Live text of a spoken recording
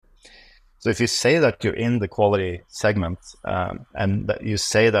So if you say that you're in the quality segment, and that you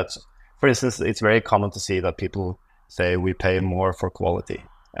say that, for instance, it's very common to see that people say we pay more for quality.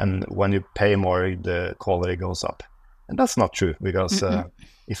 And when you pay more, the quality goes up. And that's not true, because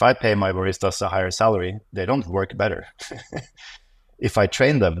if I pay my baristas a higher salary, they don't work better. If I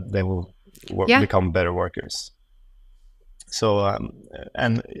train them, they will become better workers. So,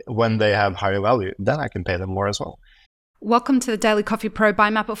 and when they have higher value, then I can pay them more as well. Welcome to the Daily Coffee Pro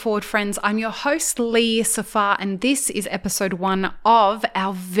by Map It Forward, friends. I'm your host, Lee Safar, and this is episode 1 of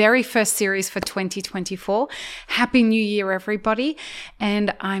our very first series for 2024. Happy New Year, everybody.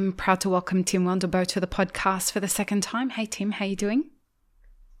 And I'm proud to welcome Tim Wendelboe to the podcast for the second time. Hey, Tim, how are you doing?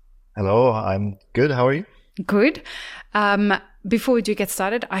 Hello, I'm good. How are you? Good. Before we do get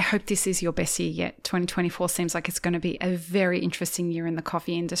started, I hope this is your best year yet. 2024 seems like it's going to be a very interesting year in the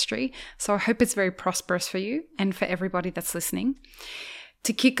coffee industry. So I hope it's very prosperous for you and for everybody that's listening.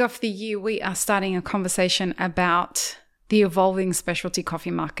 To kick off the year, we are starting a conversation about the evolving specialty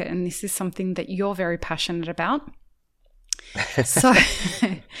coffee market. And this is something that you're very passionate about. So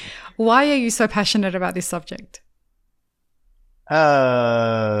why are you so passionate about this subject?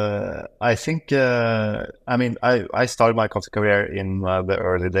 I think, I started my coffee career in the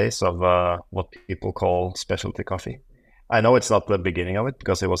early days of what people call specialty coffee. I know it's not the beginning of it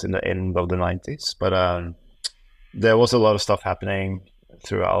because it was in the end of the 90s, but there was a lot of stuff happening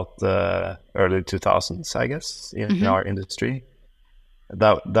throughout the early 2000s, I guess, in our industry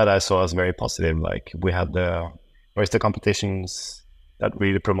that I saw as very positive. Like we had the barista competitions that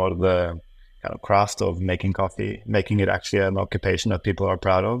really promoted the kind of craft of making coffee, making it actually an occupation that people are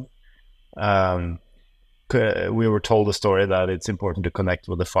proud of. We were told the story that it's important to connect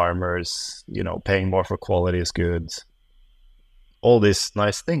with the farmers, paying more for quality is good, all these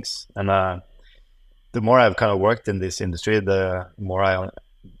nice things. And the more I've kind of worked in this industry, the more I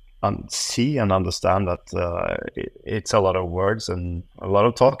see and understand that it's a lot of words and a lot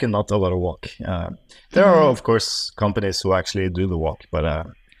of talk and not a lot of walk. There are, of course, companies who actually do the walk, but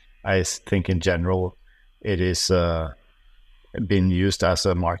I think in general, it is being used as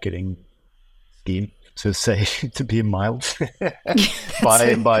a marketing scheme, to be mild,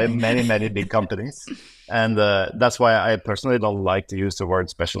 by many big companies. And that's why I personally don't like to use the word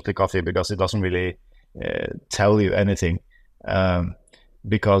specialty coffee, because it doesn't really tell you anything.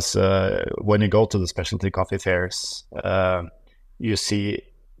 Because when you go to the specialty coffee fairs, you see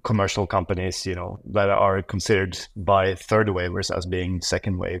commercial companies, that are considered by third wavers as being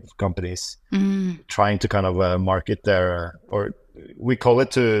second wave companies, trying to kind of market their, or we call it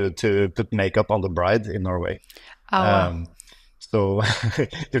to put makeup on the bride in Norway. So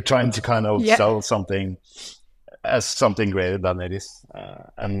they're trying to kind of sell something as something greater than it is.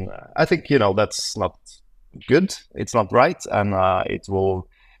 And I think, that's not good. It's not right. And it will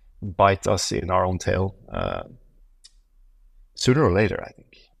bite us in our own tail sooner or later, I think.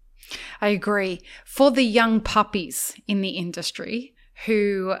 I agree. For the young puppies in the industry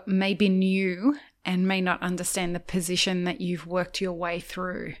who may be new and may not understand the position that you've worked your way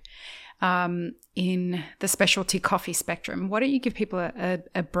through in the specialty coffee spectrum, why don't you give people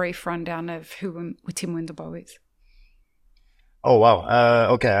a brief rundown of who Tim Wendelboe is? Oh,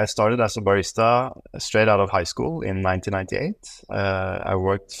 wow. Okay, I started as a barista straight out of high school in 1998. I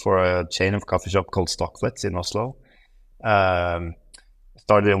worked for a chain of coffee shop called Stockflets in Oslo.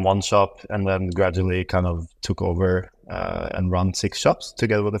 Started in one shop and then gradually kind of took over and run 6 shops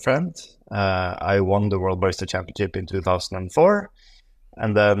together with a friend. I won the World Barista Championship in 2004,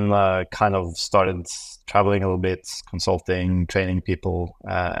 and then kind of started traveling a little bit, consulting, training people,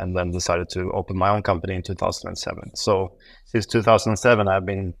 and then decided to open my own company in 2007. So since 2007, I've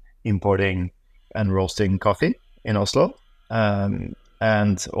been importing and roasting coffee in Oslo,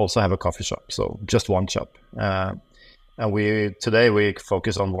 and also have a coffee shop, so just one shop. And today we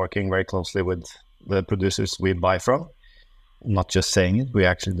focus on working very closely with the producers we buy from. Not just saying it, we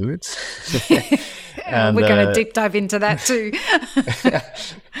actually do it. And we're going to deep dive into that too.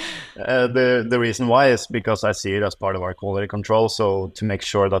 The reason why is because I see it as part of our quality control. So to make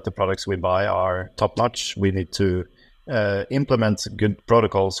sure that the products we buy are top notch, we need to implement good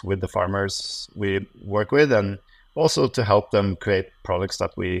protocols with the farmers we work with, and also to help them create products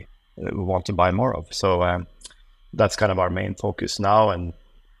that we want to buy more of. So that's kind of our main focus now. And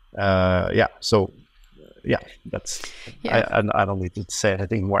that's I don't need to say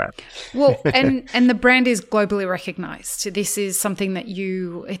anything more. Well, and the brand is globally recognized. This is something that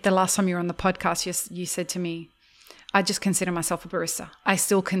the last time you were on the podcast, you said to me, I just consider myself a barista. I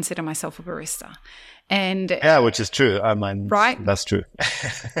still consider myself a barista. And yeah, which is true. I mean, right? That's true.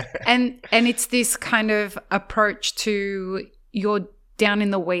 and it's this kind of approach to your down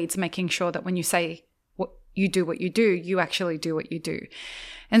in the weeds, making sure that when you say what you do, you actually do what you do.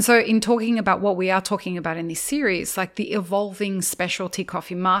 And so in talking about what we are talking about in this series, like the evolving specialty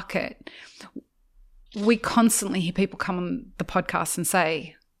coffee market, we constantly hear people come on the podcast and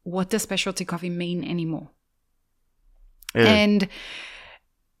say, what does specialty coffee mean anymore? Yeah. And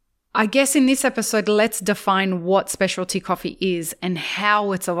I guess in this episode, let's define what specialty coffee is and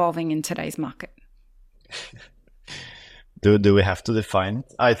how it's evolving in today's market. Do we have to define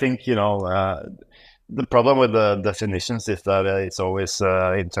it? I think, the problem with the definitions is that it's always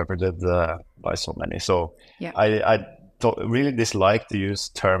interpreted by so many. So yeah. I really dislike to use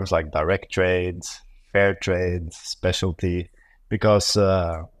terms like direct trade, fair trade, specialty, because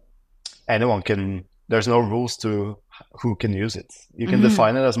anyone can, there's no rules to who can use it. You can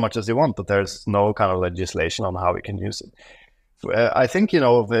define it as much as you want, but there's no kind of legislation on how we can use it. I think,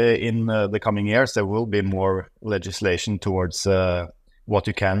 in the coming years, there will be more legislation towards what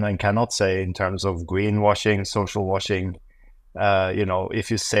you can and cannot say in terms of greenwashing, social washing.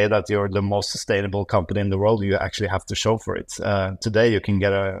 If you say that you're the most sustainable company in the world, you actually have to show for it. Today, you can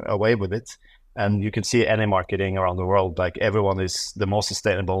get away with it. And you can see any marketing around the world, like everyone is the most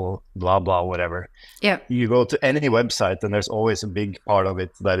sustainable, blah, blah, whatever. Yeah. You go to any website and there's always a big part of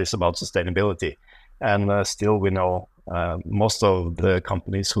it that is about sustainability. And still we know most of the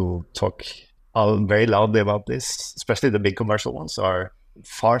companies who talk very loudly about this, especially the big commercial ones, are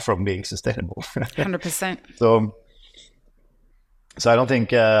far from being sustainable. 100%. So I don't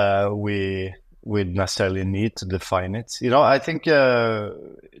think we necessarily need to define it. I think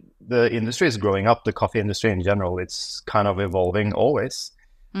the industry is growing up, the coffee industry in general. It's kind of evolving always.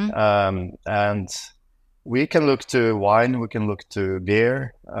 And we can look to wine, we can look to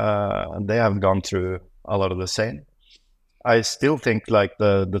beer. They have gone through a lot of the same. I still think like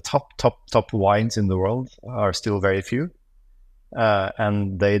the top wines in the world are still very few.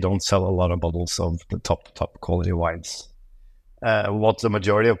 And they don't sell a lot of bottles of the top quality wines. What the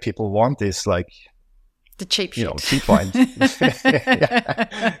majority of people want is like the cheap shit. Cheap wines.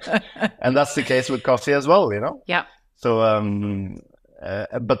 And that's the case with coffee as well, Yeah. So,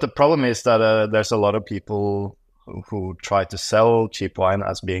 but the problem is that there's a lot of people who try to sell cheap wine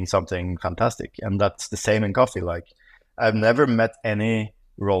as being something fantastic. And that's the same in coffee. Like, I've never met any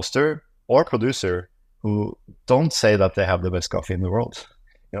roaster or producer who don't say that they have the best coffee in the world.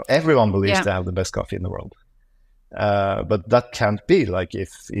 Everyone believes they have the best coffee in the world. But that can't be. Like,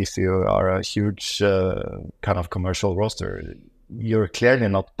 if you are a huge kind of commercial roaster, you're clearly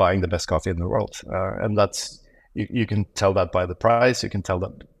not buying the best coffee in the world. And that's, you can tell that by the price, you can tell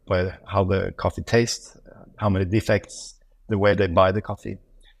that by how the coffee tastes, how many defects, the way they buy the coffee.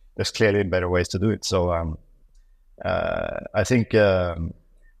 There's clearly better ways to do it. So I think the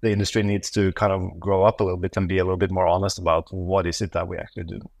industry needs to kind of grow up a little bit and be a little bit more honest about what is it that we actually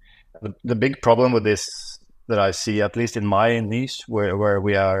do. The big problem with this that I see, at least in my niche, where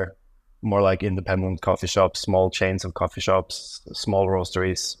we are more like independent coffee shops, small chains of coffee shops, small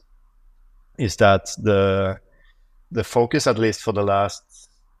roasteries, is that the focus, at least for the last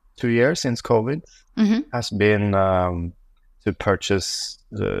 2 years since COVID, has been to purchase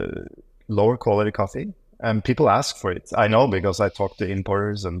the lower quality coffee. And people ask for it. I know, because I talk to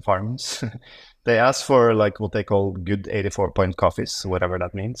importers and farmers. They ask for like what they call good 84-point coffees, whatever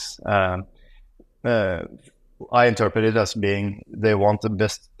that means. I interpret it as being they want the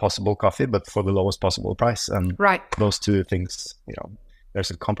best possible coffee, but for the lowest possible price. And those two things, there's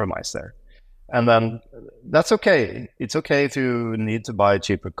a compromise there. And then that's okay. It's okay if you need to buy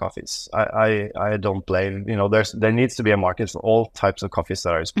cheaper coffees. I don't blame, there needs to be a market for all types of coffees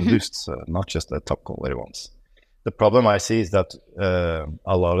that are produced, not just the top quality ones. The problem I see is that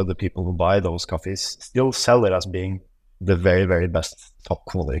a lot of the people who buy those coffees still sell it as being the very, very best top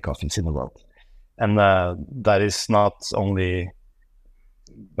quality coffees in the world. And that is not only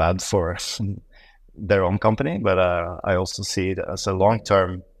bad for their own company, but I also see it as a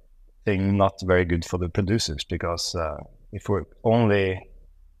long-term thing, not very good for the producers, because if we're only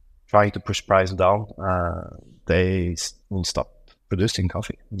trying to push price down, they will stop producing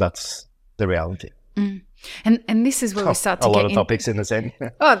coffee. That's the reality. And this is where we start to get a lot of topics in the same.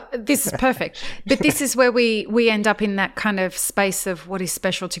 Oh, this is perfect. But this is where we end up in that kind of space of what is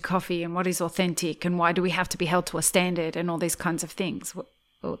specialty coffee and what is authentic and why do we have to be held to a standard and all these kinds of things.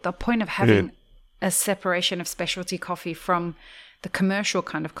 Well, the point of having a separation of specialty coffee from the commercial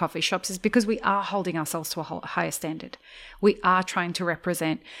kind of coffee shops is because we are holding ourselves to a higher standard. We are trying to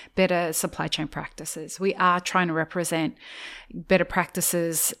represent better supply chain practices. We are trying to represent better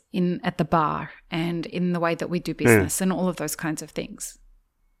practices at the bar and in the way that we do business and all of those kinds of things.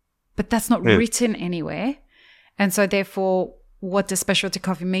 But that's not written anywhere. And so therefore what does specialty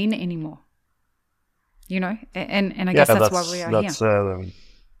coffee mean anymore? And I guess that's why we are here.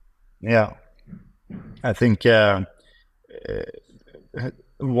 Yeah, I think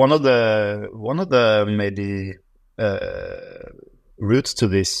one of the maybe roots to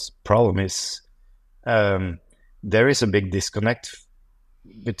this problem is there is a big disconnect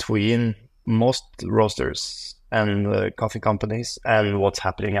between most roasters and coffee companies and what's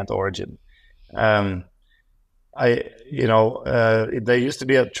happening at origin. There used to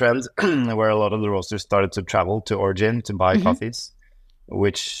be a trend where a lot of the roasters started to travel to origin to buy coffees,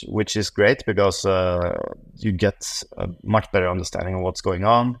 which is great because you get a much better understanding of what's going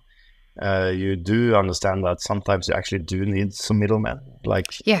on. You do understand that sometimes you actually do need some middlemen, like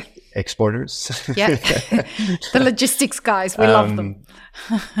exporters. Yeah, the logistics guys, we love them.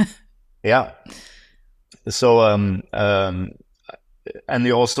 Yeah. So, and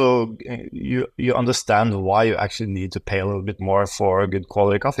you also you understand why you actually need to pay a little bit more for good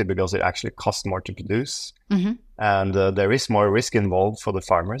quality coffee, because it actually costs more to produce, and there is more risk involved for the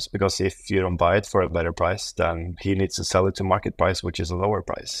farmers, because if you don't buy it for a better price, then he needs to sell it to market price, which is a lower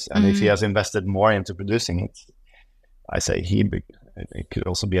price. And if he has invested more into producing it, I say he, it could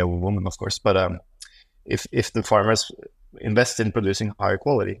also be a woman, of course, but if the farmers invest in producing higher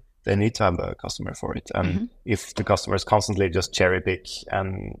quality, they need to have a customer for it. And if the customers constantly just cherry pick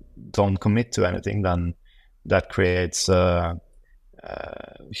and don't commit to anything, then that creates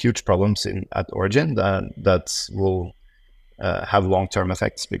huge problems at origin that will have long-term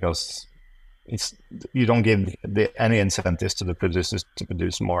effects, because you don't give any incentives to the producers to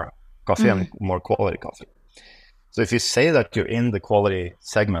produce more coffee and more quality coffee. So if you say that you're in the quality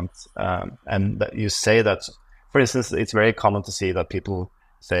segment, and that you say that, for instance, it's very common to see that people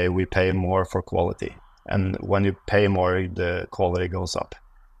say we pay more for quality, and when you pay more, the quality goes up.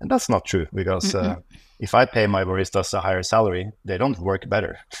 And that's not true, because if I pay my baristas a higher salary, they don't work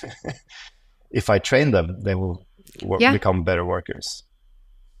better. If I train them, they will become better workers.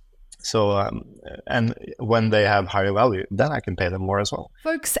 So, and when they have higher value, then I can pay them more as well.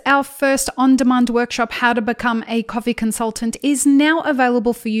 Folks, our first on-demand workshop, How to Become a Coffee Consultant, is now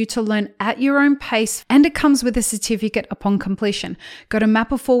available for you to learn at your own pace, and it comes with a certificate upon completion. Go to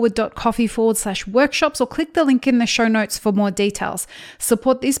mapitforward.coffee/workshops or click the link in the show notes for more details.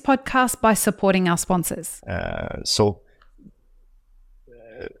 Support this podcast by supporting our sponsors.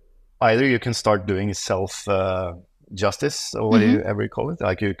 Either you can start doing self justice, or whatever you call it,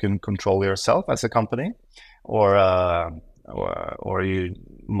 like you can control yourself as a company, or you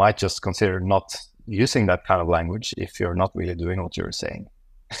might just consider not using that kind of language if you're not really doing what you're saying.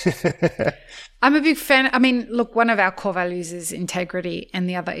 I'm a big fan. I mean, look, one of our core values is integrity and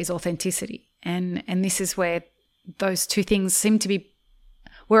the other is authenticity, and this is where those two things seem to be,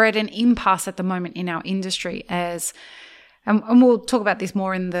 we're at an impasse at the moment in our industry, and we'll talk about this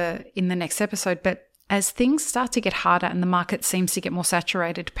more in the next episode, but as things start to get harder and the market seems to get more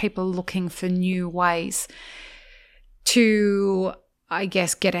saturated, people are looking for new ways to, I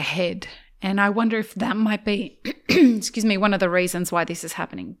guess, get ahead. And I wonder if that might be, one of the reasons why this is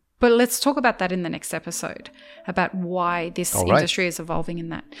happening. But let's talk about that in the next episode, about why this industry is evolving in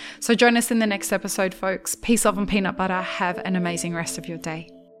that. So join us in the next episode, folks. Peace, love, and peanut butter. Have an amazing rest of your day.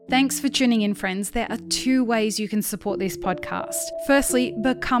 Thanks for tuning in, friends. There are two ways you can support this podcast. Firstly,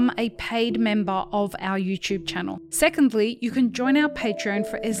 become a paid member of our YouTube channel. Secondly, you can join our Patreon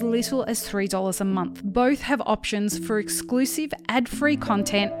for as little as $3 a month. Both have options for exclusive ad-free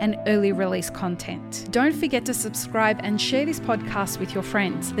content and early release content. Don't forget to subscribe and share this podcast with your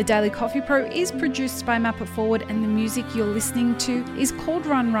friends. The Daily Coffee Pro is produced by Map It Forward, and the music you're listening to is called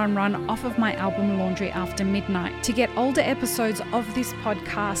Run, Run, Run off of my album Laundry After Midnight. To get older episodes of this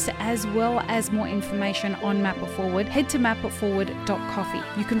podcast, as well as more information on Map It Forward, head to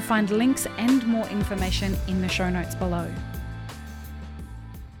mapitforward.coffee. You can find links and more information in the show notes below.